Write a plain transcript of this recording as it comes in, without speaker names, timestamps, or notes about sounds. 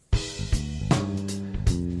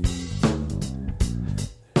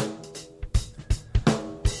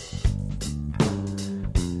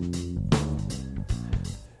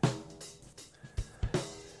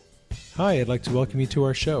Hi, I'd like to welcome you to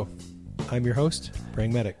our show. I'm your host,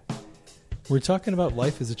 Praying Medic. We're talking about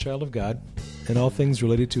life as a child of God and all things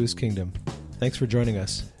related to His kingdom. Thanks for joining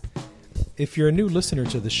us. If you're a new listener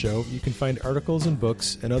to the show, you can find articles and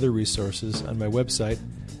books and other resources on my website,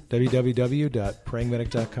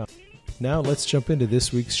 www.prayingmedic.com. Now let's jump into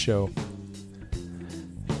this week's show.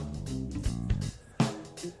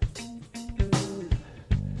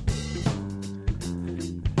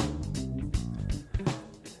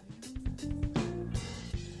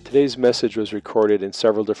 Today's message was recorded in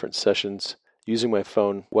several different sessions using my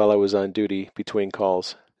phone while I was on duty between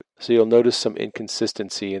calls, so you'll notice some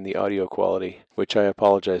inconsistency in the audio quality, which I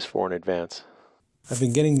apologize for in advance. I've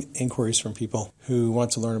been getting inquiries from people who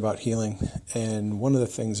want to learn about healing, and one of the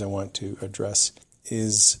things I want to address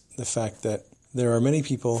is the fact that there are many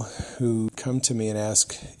people who come to me and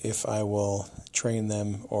ask if I will train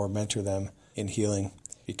them or mentor them in healing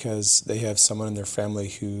because they have someone in their family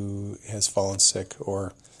who has fallen sick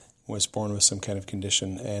or was born with some kind of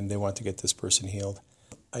condition and they want to get this person healed.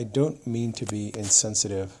 I don't mean to be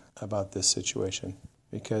insensitive about this situation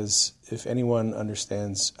because if anyone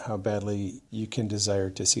understands how badly you can desire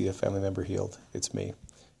to see a family member healed, it's me.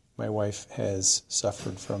 My wife has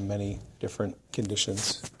suffered from many different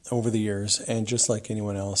conditions over the years, and just like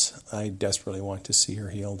anyone else, I desperately want to see her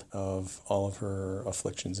healed of all of her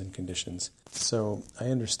afflictions and conditions. So I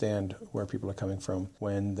understand where people are coming from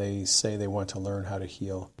when they say they want to learn how to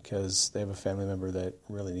heal because they have a family member that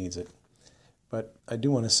really needs it. But I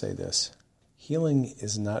do want to say this. Healing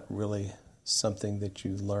is not really something that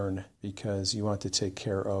you learn because you want to take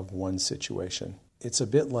care of one situation. It's a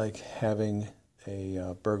bit like having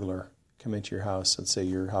a burglar come into your house. Let's say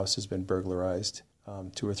your house has been burglarized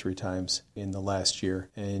 2 or 3 times in the last year,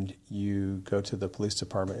 and you go to the police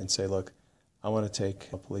department and say, look, I want to take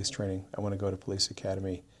a police training. I want to go to police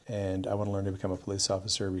academy, and I want to learn to become a police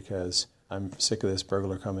officer because I'm sick of this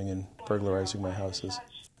burglar coming and burglarizing my houses.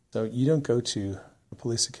 So you don't go to a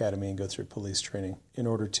police academy and go through police training in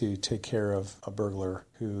order to take care of a burglar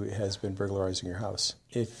who has been burglarizing your house.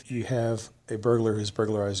 If you have a burglar who's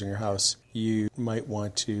burglarizing your house, you might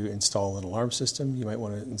want to install an alarm system. You might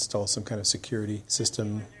want to install some kind of security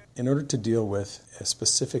system. In order to deal with a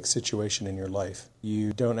specific situation in your life,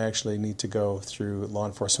 you don't actually need to go through Law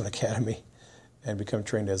Enforcement Academy and become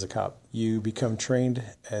trained as a cop. You become trained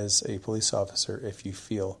as a police officer if you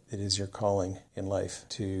feel it is your calling in life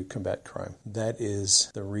to combat crime. That is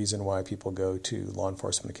the reason why people go to Law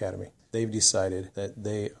Enforcement Academy. They've decided that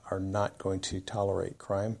they are not going to tolerate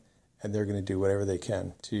crime, and they're going to do whatever they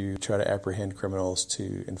can to try to apprehend criminals,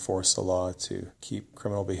 to enforce the law, to keep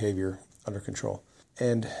criminal behavior under control.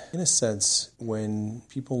 And in a sense, when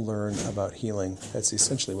people learn about healing, that's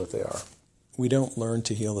essentially what they are. We don't learn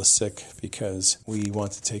to heal the sick because we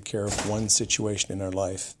want to take care of one situation in our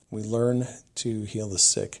life. We learn to heal the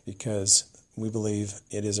sick because we believe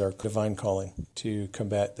it is our divine calling to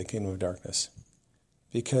combat the kingdom of darkness.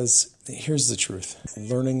 Because here's the truth.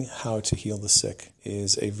 Learning how to heal the sick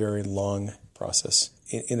is a very long process.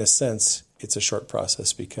 In a sense, it's a short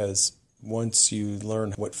process because once you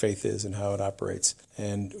learn what faith is and how it operates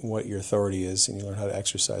and what your authority is and you learn how to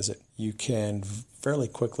exercise it, you can fairly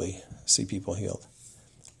quickly see people healed.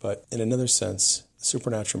 But in another sense, the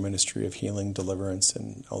supernatural ministry of healing, deliverance,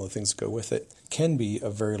 and all the things that go with it can be a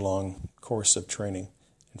very long course of training.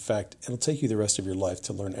 In fact, it'll take you the rest of your life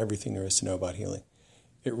to learn everything there is to know about healing.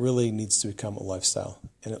 It really needs to become a lifestyle,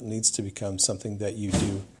 and it needs to become something that you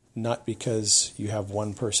do not because you have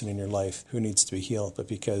one person in your life who needs to be healed, but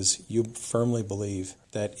because you firmly believe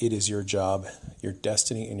that it is your job, your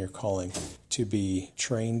destiny, and your calling to be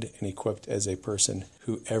trained and equipped as a person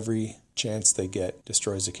who every chance they get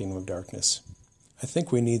destroys the kingdom of darkness. I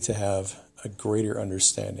think we need to have a greater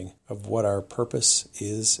understanding of what our purpose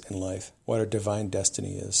is in life, what our divine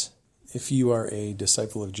destiny is. If you are a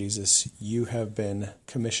disciple of Jesus, you have been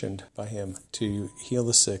commissioned by Him to heal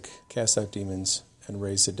the sick, cast out demons, and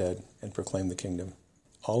raise the dead, and proclaim the kingdom.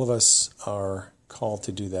 All of us are called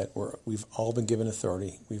to do that. We've all been given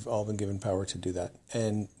authority. We've all been given power to do that.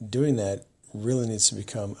 And doing that really needs to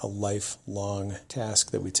become a lifelong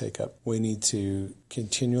task that we take up. We need to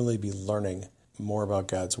continually be learning more about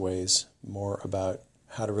God's ways, more about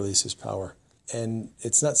how to release His power. And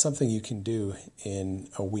it's not something you can do in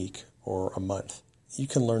a week or a month. You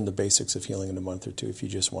can learn the basics of healing in a month or two if you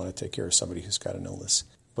just want to take care of somebody who's got an illness.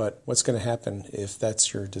 But what's going to happen if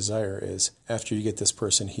that's your desire is after you get this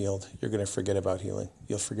person healed, you're going to forget about healing.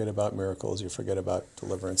 You'll forget about miracles. You'll forget about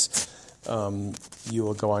deliverance. You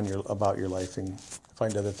will go on about your life and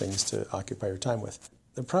find other things to occupy your time with.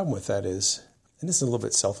 The problem with that is, and this is a little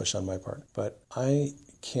bit selfish on my part, but I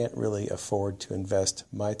can't really afford to invest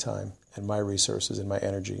my time and my resources and my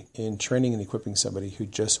energy in training and equipping somebody who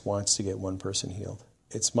just wants to get one person healed.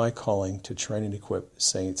 It's my calling to train and equip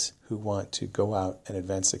saints who want to go out and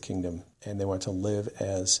advance the kingdom, and they want to live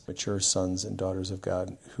as mature sons and daughters of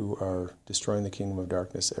God who are destroying the kingdom of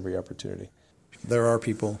darkness every opportunity. There are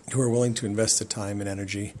people who are willing to invest the time and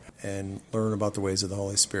energy and learn about the ways of the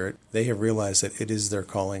Holy Spirit. They have realized that it is their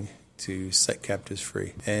calling to set captives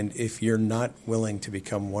free. And if you're not willing to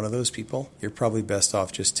become one of those people, you're probably best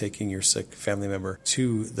off just taking your sick family member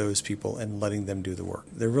to those people and letting them do the work.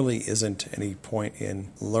 There really isn't any point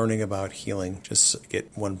in learning about healing. Just get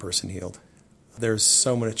one person healed. There's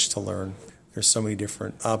so much to learn. There's so many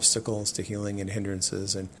different obstacles to healing and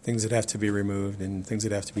hindrances and things that have to be removed and things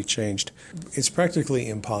that have to be changed. It's practically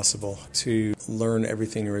impossible to learn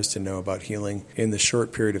everything there is to know about healing in the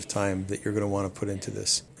short period of time that you're going to want to put into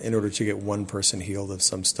this in order to get one person healed of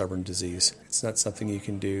some stubborn disease. It's not something you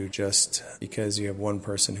can do just because you have one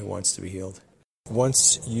person who wants to be healed.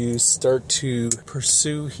 Once you start to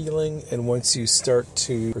pursue healing and once you start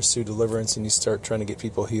to pursue deliverance and you start trying to get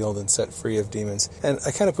people healed and set free of demons, and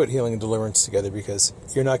I kind of put healing and deliverance together because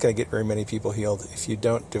you're not going to get very many people healed if you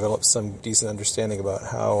don't develop some decent understanding about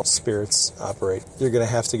how spirits operate. You're going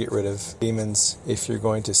to have to get rid of demons if you're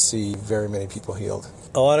going to see very many people healed.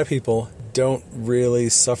 A lot of people don't really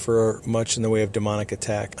suffer much in the way of demonic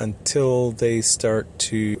attack until they start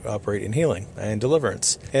to operate in healing and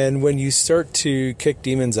deliverance. And when you start to kick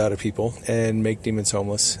demons out of people and make demons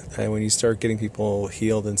homeless, and when you start getting people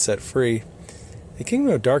healed and set free, the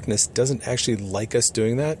kingdom of darkness doesn't actually like us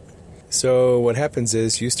doing that. So what happens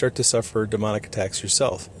is you start to suffer demonic attacks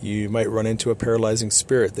yourself. You might run into a paralyzing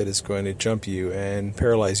spirit that is going to jump you and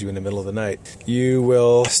paralyze you in the middle of the night. You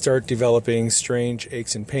will start developing strange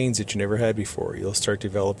aches and pains that you never had before. You'll start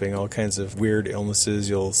developing all kinds of weird illnesses.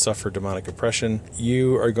 You'll suffer demonic oppression.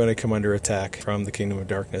 You are going to come under attack from the kingdom of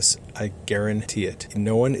darkness. I guarantee it.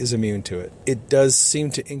 No one is immune to it. It does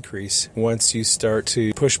seem to increase once you start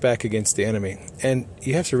to push back against the enemy. And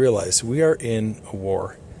you have to realize we are in a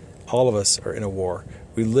war. All of us are in a war.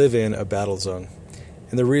 We live in a battle zone.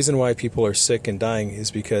 And the reason why people are sick and dying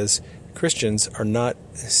is because Christians are not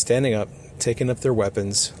standing up, taking up their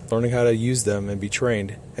weapons, learning how to use them and be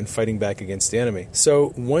trained, and fighting back against the enemy.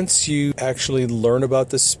 So once you actually learn about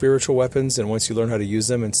the spiritual weapons and once you learn how to use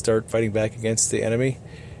them and start fighting back against the enemy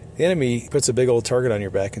puts a big old target on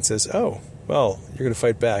your back and says, oh, well, you're going to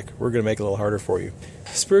fight back. We're going to make it a little harder for you.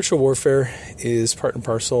 Spiritual warfare is part and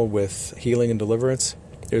parcel with healing and deliverance.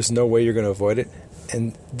 There's no way you're going to avoid it.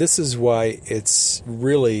 And this is why it's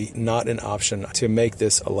really not an option to make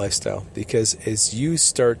this a lifestyle. Because as you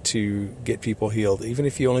start to get people healed, even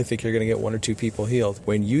if you only think you're going to get one or two people healed,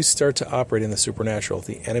 when you start to operate in the supernatural,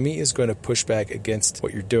 the enemy is going to push back against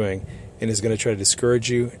what you're doing and is going to try to discourage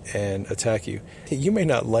you and attack you. You may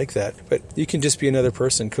not like that, but you can just be another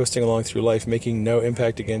person coasting along through life, making no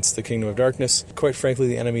impact against the kingdom of darkness. Quite frankly,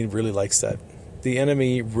 the enemy really likes that. The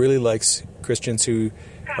enemy really likes Christians who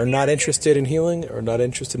are not interested in healing or not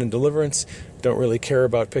interested in deliverance, don't really care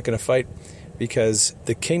about picking a fight, because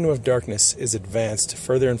the kingdom of darkness is advanced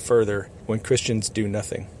further and further when Christians do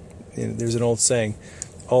nothing. And there's an old saying,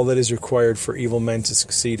 all that is required for evil men to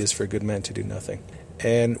succeed is for good men to do nothing.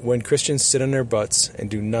 And when Christians sit on their butts and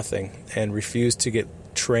do nothing and refuse to get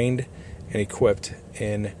trained and equipped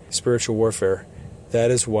in spiritual warfare, that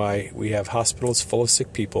is why we have hospitals full of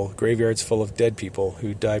sick people, graveyards full of dead people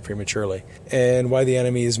who die prematurely, and why the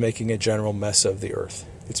enemy is making a general mess of the earth.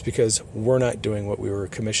 It's because we're not doing what we were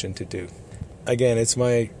commissioned to do. Again, it's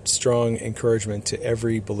my strong encouragement to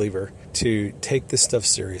every believer to take this stuff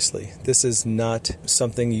seriously. This is not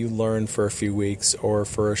something you learn for a few weeks or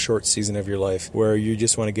for a short season of your life where you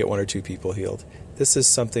just want to get one or two people healed. This is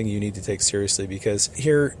something you need to take seriously, because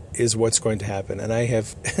here is what's going to happen. And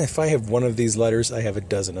if I have one of these letters, I have a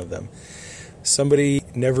dozen of them. Somebody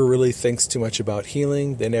never really thinks too much about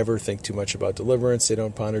healing. They never think too much about deliverance. They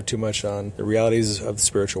don't ponder too much on the realities of the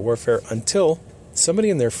spiritual warfare until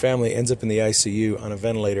somebody in their family ends up in the ICU on a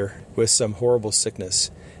ventilator with some horrible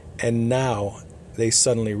sickness. And now they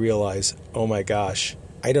suddenly realize, oh my gosh,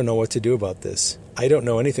 I don't know what to do about this. I don't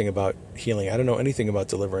know anything about healing. I don't know anything about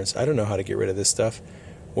deliverance. I don't know how to get rid of this stuff.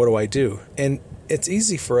 What do I do? And it's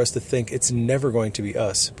easy for us to think it's never going to be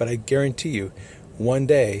us. But I guarantee you, one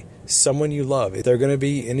day, someone you love, they're going to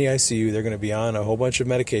be in the ICU. They're going to be on a whole bunch of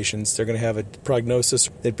medications. They're going to have a prognosis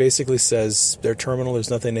that basically says they're terminal.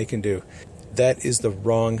 There's nothing they can do. That is the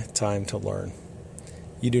wrong time to learn.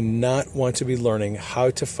 You do not want to be learning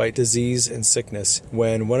how to fight disease and sickness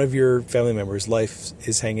when one of your family members' life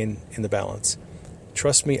is hanging in the balance.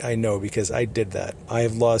 Trust me, I know, because I did that. I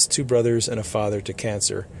have lost 2 brothers and a father to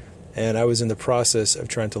cancer, and I was in the process of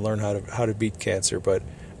trying to learn how to beat cancer, but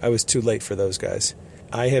I was too late for those guys.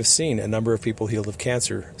 I have seen a number of people healed of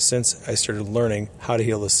cancer since I started learning how to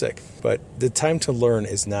heal the sick. But the time to learn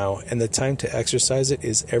is now, and the time to exercise it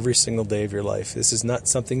is every single day of your life. This is not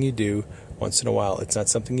something you do once in a while. It's not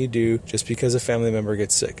something you do just because a family member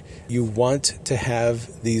gets sick. You want to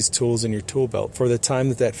have these tools in your tool belt for the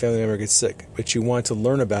time that family member gets sick, but you want to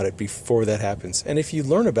learn about it before that happens. And if you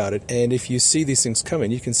learn about it, and if you see these things coming,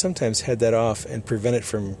 you can sometimes head that off and prevent it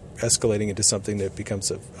from escalating into something that becomes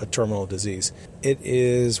a terminal disease. It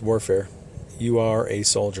is warfare. You are a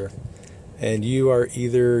soldier. And you are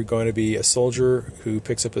either going to be a soldier who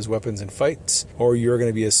picks up his weapons and fights, or you're going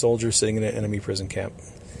to be a soldier sitting in an enemy prison camp.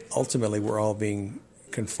 Ultimately, we're all being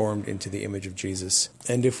conformed into the image of Jesus.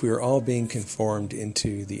 And if we are all being conformed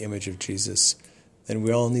into the image of Jesus, then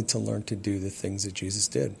we all need to learn to do the things that Jesus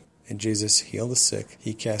did. And Jesus healed the sick.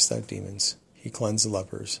 He cast out demons. He cleansed the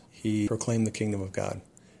lepers. He proclaimed the kingdom of God.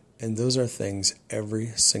 And those are things every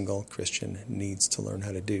single Christian needs to learn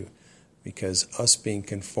how to do, because us being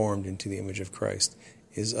conformed into the image of Christ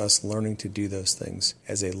is us learning to do those things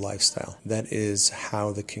as a lifestyle. That is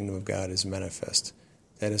how the kingdom of God is manifest.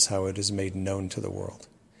 That is how it is made known to the world.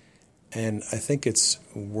 And I think it's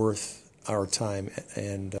worth our time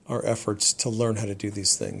and our efforts to learn how to do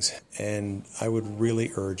these things. And I would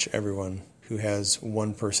really urge everyone who has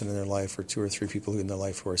one person in their life or two or three people in their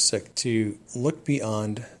life who are sick to look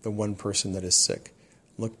beyond the one person that is sick.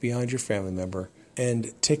 Look beyond your family member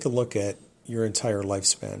and take a look at your entire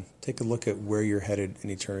lifespan. Take a look at where you're headed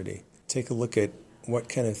in eternity. Take a look at what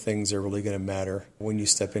kind of things are really going to matter when you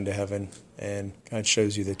step into heaven and God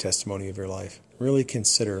shows you the testimony of your life. Really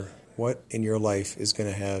consider what in your life is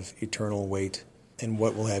going to have eternal weight and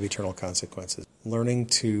what will have eternal consequences. Learning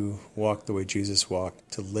to walk the way Jesus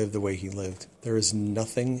walked, to live the way he lived. There is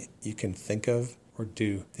nothing you can think of or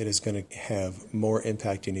do that is going to have more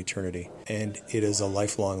impact in eternity. And it is a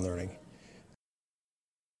lifelong learning.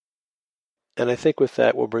 And I think with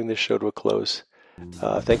that, we'll bring this show to a close.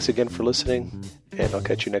 Thanks again for listening, and I'll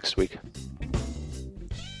catch you next week.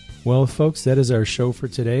 Well, folks, that is our show for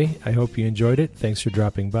today. I hope you enjoyed it. Thanks for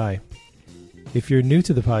dropping by. If you're new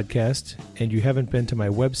to the podcast and you haven't been to my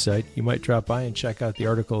website, you might drop by and check out the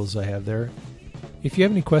articles I have there. If you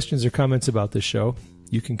have any questions or comments about the show,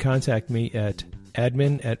 you can contact me at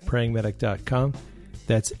admin@prayingmedic.com.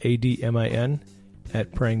 That's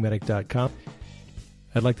ADMIN@prayingmedic.com.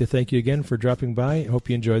 I'd like to thank you again for dropping by. I hope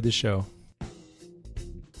you enjoyed the show.